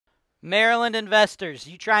Maryland investors,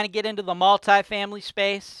 you trying to get into the multifamily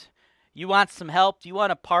space? You want some help? Do you want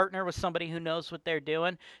to partner with somebody who knows what they're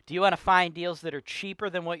doing? Do you want to find deals that are cheaper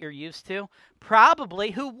than what you're used to? Probably.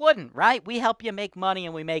 Who wouldn't, right? We help you make money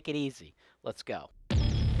and we make it easy. Let's go.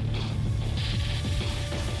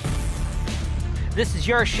 This is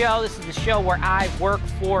your show. This is the show where I work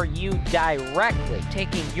for you directly,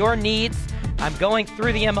 taking your needs. I'm going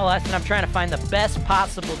through the MLS and I'm trying to find the best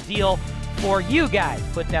possible deal for you guys.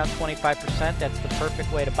 Put down 25%. That's the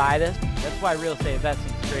perfect way to buy this. That's why real estate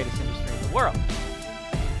investing is the greatest industry in the world.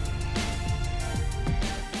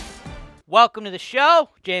 Welcome to the show.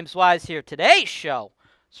 James Wise here. Today's show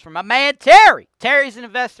is from my man Terry. Terry's an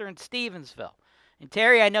investor in Stevensville. And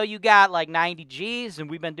Terry, I know you got like 90 G's, and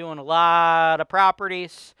we've been doing a lot of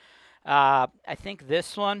properties. I think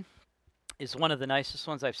this one is one of the nicest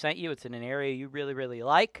ones I've sent you. It's in an area you really, really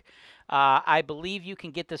like. I believe you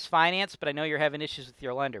can get this financed, but I know you're having issues with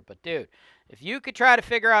your lender. But, dude, if you could try to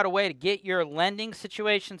figure out a way to get your lending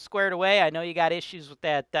situation squared away, I know you got issues with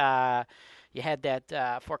that. You had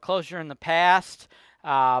that foreclosure in the past,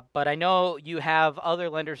 but I know you have other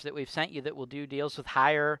lenders that we've sent you that will do deals with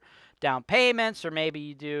higher down payments, or maybe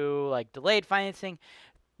you do like delayed financing.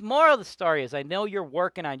 Moral of the story is I know you're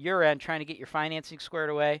working on your end trying to get your financing squared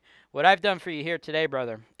away. What I've done for you here today,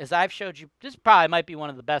 brother, is I've showed you this probably might be one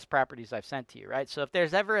of the best properties I've sent to you, right? So if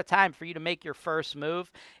there's ever a time for you to make your first move,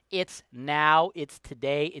 it's now, it's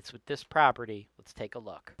today, it's with this property. Let's take a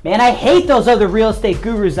look. Man, I hate those other real estate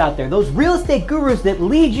gurus out there. Those real estate gurus that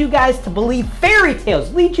lead you guys to believe fairy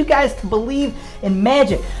tales, lead you guys to believe in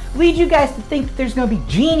magic, lead you guys to think that there's going to be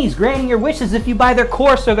genies granting your wishes if you buy their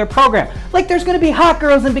course or their program. Like there's going to be hot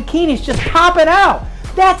girls in bikinis just popping out.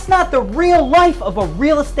 That's not the real life of a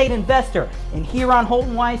real estate investor. And here on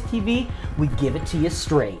HoltonWiseTV, we give it to you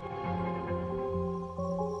straight.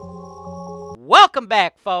 Welcome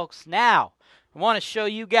back, folks. Now, I want to show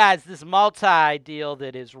you guys this multi-deal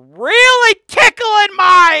that is really tickling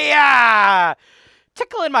my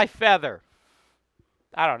feather.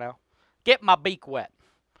 I don't know. Get my beak wet.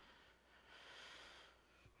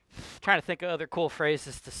 Trying to think of other cool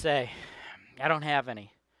phrases to say. I don't have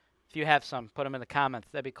any. If you have some, put them in the comments.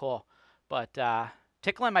 That'd be cool. But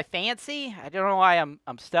tickling my fancy? I don't know why I'm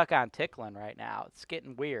stuck on tickling right now. It's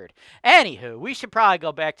getting weird. Anywho, we should probably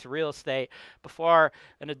go back to real estate before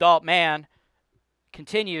an adult man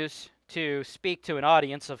continues to speak to an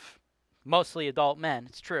audience of mostly adult men.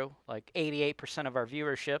 It's true. Like 88% of our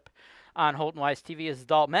viewership on HoltonWise TV is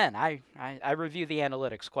adult men. I review the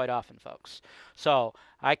analytics quite often, folks. So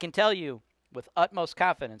I can tell you with utmost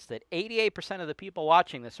confidence that 88% of the people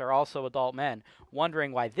watching this are also adult men,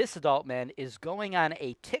 wondering why this adult man is going on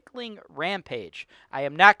a tickling rampage. I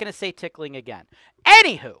am not going to say tickling again.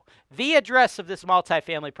 Anywho, the address of this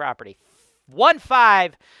multifamily property,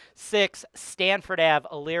 156 Stanford Ave,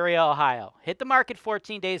 Elyria, Ohio. Hit the market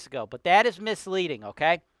 14 days ago, but that is misleading,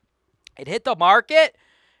 okay? It hit the market,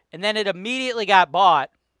 and then it immediately got bought,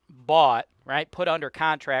 right? Put under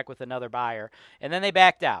contract with another buyer, and then they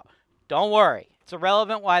backed out. Don't worry. It's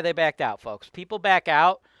irrelevant why they backed out, folks. People back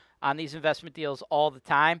out on these investment deals all the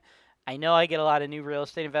time. I know I get a lot of new real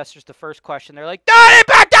estate investors. The first question, they're like, they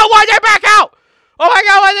backed out. Why'd they back out? Oh, my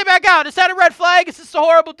God, why'd they back out? Is that a red flag? Is this a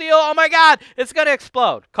horrible deal? Oh, my God, it's going to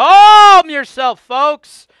explode. Calm yourself,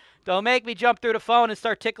 folks. Don't make me jump through the phone and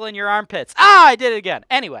start tickling your armpits. I did it again.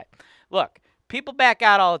 Anyway, look, people back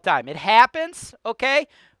out all the time. It happens, okay?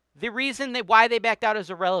 The reason why they backed out is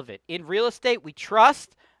irrelevant. In real estate, we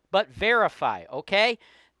trust but verify, okay?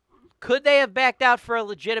 Could they have backed out for a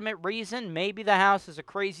legitimate reason? Maybe the house is a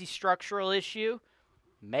crazy structural issue.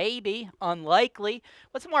 Maybe. Unlikely.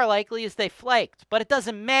 What's more likely is they flaked. But it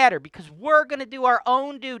doesn't matter because we're going to do our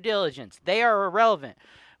own due diligence. They are irrelevant.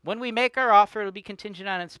 When we make our offer, it'll be contingent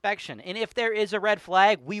on inspection. And if there is a red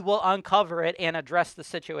flag, we will uncover it and address the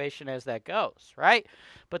situation as that goes, right?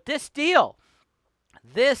 But this deal,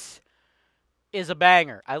 this is a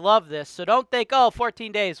banger. I love this. So don't think,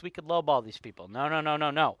 14 days, we could lowball these people.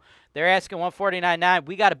 No. They're asking $149.9.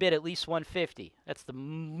 We got to bid at least $150. That's the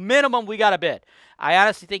minimum we got to bid. I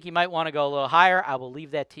honestly think you might want to go a little higher. I will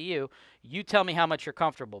leave that to you. You tell me how much you're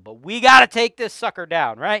comfortable. But we got to take this sucker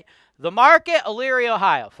down, right? The market, Elyria,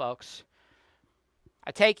 Ohio, folks.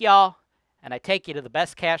 I take y'all, and I take you to the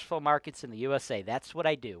best cash flow markets in the USA. That's what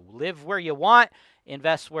I do. Live where you want.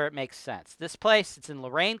 Invest where it makes sense. This place, it's in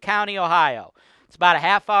Lorain County, Ohio. It's about a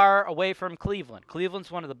half hour away from Cleveland.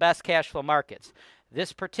 Cleveland's one of the best cash flow markets.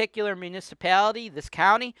 This particular municipality, this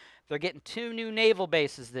county, they're getting 2 new naval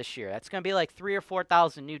bases this year. That's going to be like 3,000 or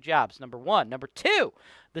 4,000 new jobs, number one. Number two,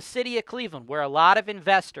 the city of Cleveland, where a lot of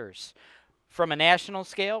investors from a national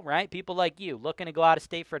scale, right? People like you looking to go out of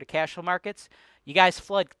state for the cash flow markets. You guys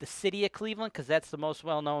flood the city of Cleveland because that's the most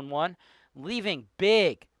well-known one, leaving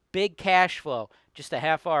big cash flow just a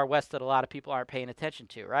half hour west that a lot of people aren't paying attention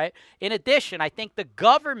to, right? In addition, I think the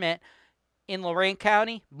government in Lorain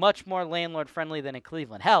County, much more landlord-friendly than in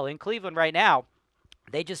Cleveland. Hell, in Cleveland right now,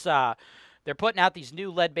 they just they're putting out these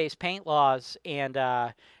new lead-based paint laws, and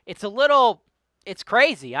it's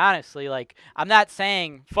crazy, honestly. Like, I'm not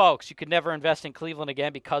saying, folks, you could never invest in Cleveland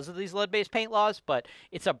again because of these lead-based paint laws, but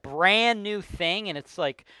it's a brand new thing, and it's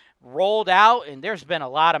like rolled out, and there's been a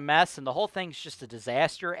lot of mess, and the whole thing's just a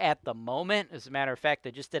disaster at the moment. As a matter of fact, I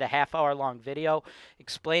just did a half-hour-long video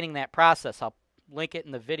explaining that process. I'll link it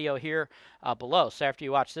in the video here below. So after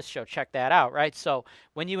you watch this show, check that out, right? So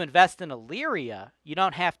when you invest in Elyria, you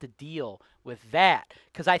don't have to deal with that,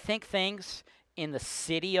 because I think things in the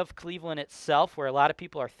city of Cleveland itself, where a lot of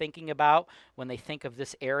people are thinking about when they think of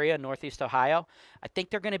this area, Northeast Ohio, I think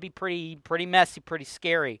they're going to be pretty messy, pretty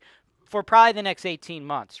scary for probably the next 18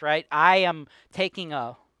 months, right? I am taking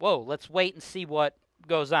a, whoa, let's wait and see what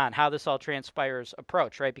goes on, how this all transpires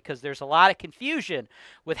approach, right? Because there's a lot of confusion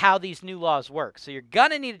with how these new laws work. So you're going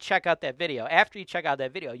to need to check out that video. After you check out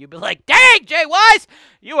that video, you'll be like, dang, Jay Wise,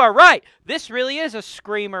 you are right. This really is a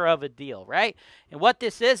screamer of a deal, right? And what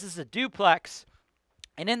this is a duplex.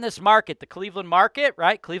 And in this market, the Cleveland market,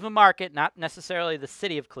 right? Cleveland market, not necessarily the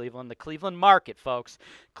city of Cleveland, the Cleveland market, folks.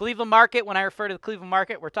 Cleveland market, when I refer to the Cleveland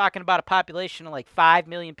market, we're talking about a population of like 5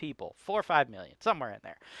 million people, 4 or 5 million, somewhere in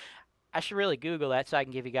there. I should really Google that so I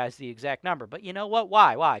can give you guys the exact number. But you know what?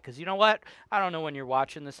 Why? Why? Because you know what? I don't know when you're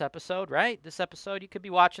watching this episode, right? This episode, you could be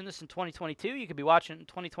watching this in 2022. You could be watching it in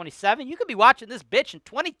 2027. You could be watching this bitch in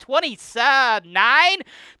 2029,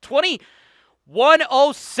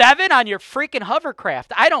 2107 on your freaking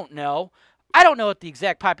hovercraft. I don't know. I don't know what the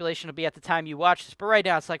exact population will be at the time you watch this, but right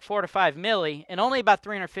now it's like 4 to 5 milli, and only about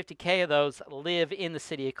 350K of those live in the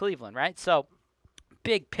city of Cleveland, right? So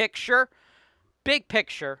big picture,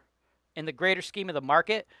 in the greater scheme of the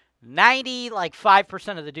market,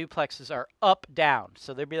 5% of the duplexes are up, down.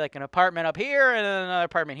 So there'd be like an apartment up here and another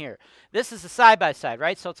apartment here. This is a side-by-side,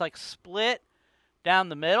 right? So it's like split down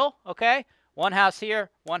the middle, okay? One house here,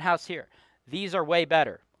 one house here. These are way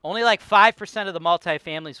better. Only like 5% of the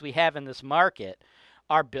multifamilies we have in this market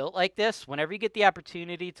are built like this. Whenever you get the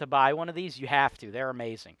opportunity to buy one of these, you have to. They're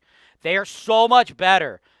amazing. They are so much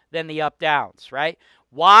better than the up-downs, right?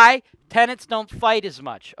 Why? Tenants don't fight as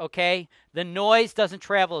much, okay? The noise doesn't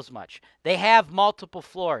travel as much. They have multiple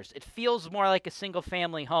floors. It feels more like a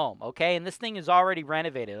single-family home, okay? And this thing is already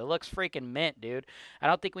renovated. It looks freaking mint, dude. I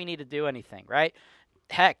don't think we need to do anything, right?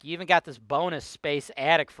 Heck, you even got this bonus space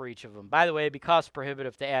attic for each of them. By the way, it'd be cost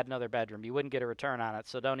prohibitive to add another bedroom. You wouldn't get a return on it,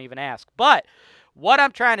 so don't even ask. But what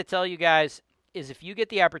I'm trying to tell you guys is if you get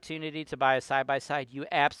the opportunity to buy a side-by-side, you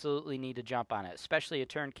absolutely need to jump on it, especially a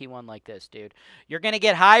turnkey one like this, dude. You're going to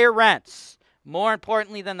get higher rents. More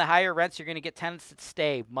importantly than the higher rents, you're going to get tenants that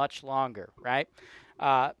stay much longer, right?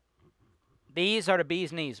 These are the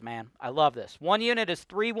bee's knees, man. I love this. One unit is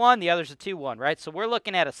 3-1, the other's a 2-1, right? So we're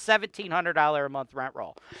looking at a $1,700 a month rent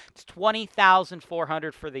roll. It's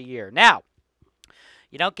 $20,400 for the year. Now,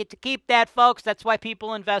 you don't get to keep that, folks. That's why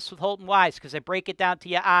people invest with HoltonWise, because they break it down to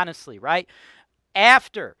you honestly, right?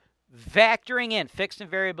 After factoring in fixed and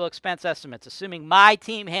variable expense estimates, assuming my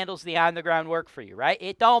team handles the on-the-ground work for you, right?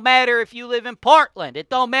 It don't matter if you live in Portland. It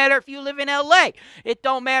don't matter if you live in LA. It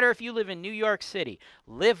don't matter if you live in New York City.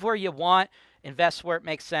 Live where you want. Invest where it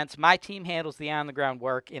makes sense. My team handles the on-the-ground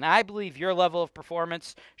work, and I believe your level of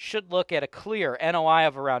performance should look at a clear NOI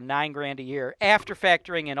of around $9,000 a year after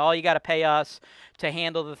factoring in all you got to pay us to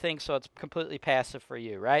handle the thing, so it's completely passive for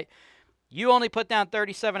you, right? You only put down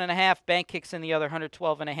 37.5. Bank kicks in the other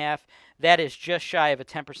 112.5. That is just shy of a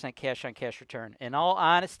 10% cash-on-cash return. In all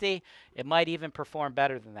honesty, it might even perform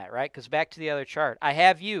better than that, right? Because back to the other chart, I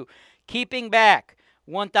have you keeping back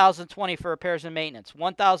 $1,020 for repairs and maintenance,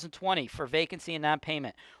 $1,020 for vacancy and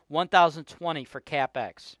non-payment, $1,020 for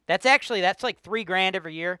CapEx. That's like $3,000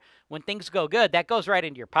 every year. When things go good, that goes right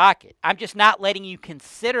into your pocket. I'm just not letting you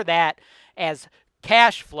consider that as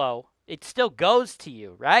cash flow. It still goes to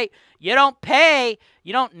you, right? You don't pay,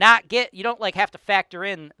 you don't like have to factor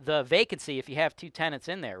in the vacancy if you have 2 tenants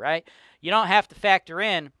in there, right? You don't have to factor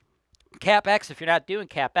in CapEx if you're not doing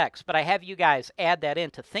CapEx, but I have you guys add that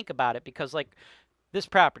in to think about it because like this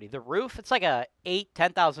property, the roof, it's like a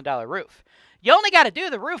 $10,000 roof. You only got to do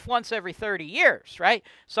the roof once every 30 years, right?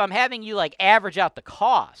 So I'm having you like average out the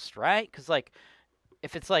cost, right? Because like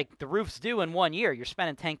if it's like the roof's due in 1 year, you're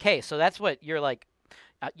spending $10K. So that's what you're like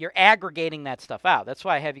You're aggregating that stuff out. That's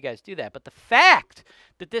why I have you guys do that. But the fact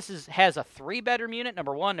that this has a 3-bedroom unit,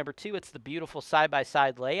 number one. Number two, it's the beautiful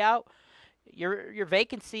side-by-side layout. Your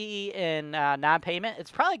vacancy in non-payment,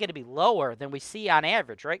 it's probably going to be lower than we see on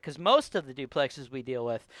average, right? Because most of the duplexes we deal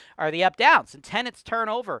with are the up-downs, and tenants turn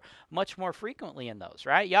over much more frequently in those,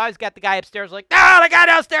 right? You always got the guy upstairs like, "Ah, the guy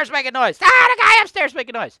downstairs making noise. Ah, the guy upstairs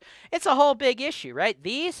making noise." It's a whole big issue, right?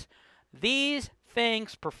 These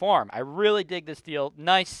things perform. I really dig this deal.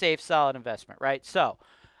 Nice, safe, solid investment, right? So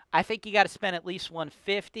I think you got to spend at least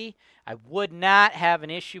 $150. I would not have an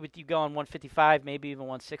issue with you going $155, maybe even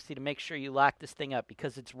 $160 to make sure you lock this thing up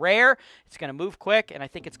because it's rare, it's going to move quick, and I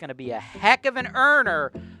think it's going to be a heck of an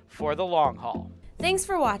earner for the long haul. Thanks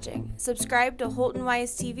for watching. Subscribe to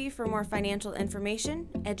HoltonWise TV for more financial information,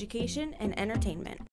 education, and entertainment.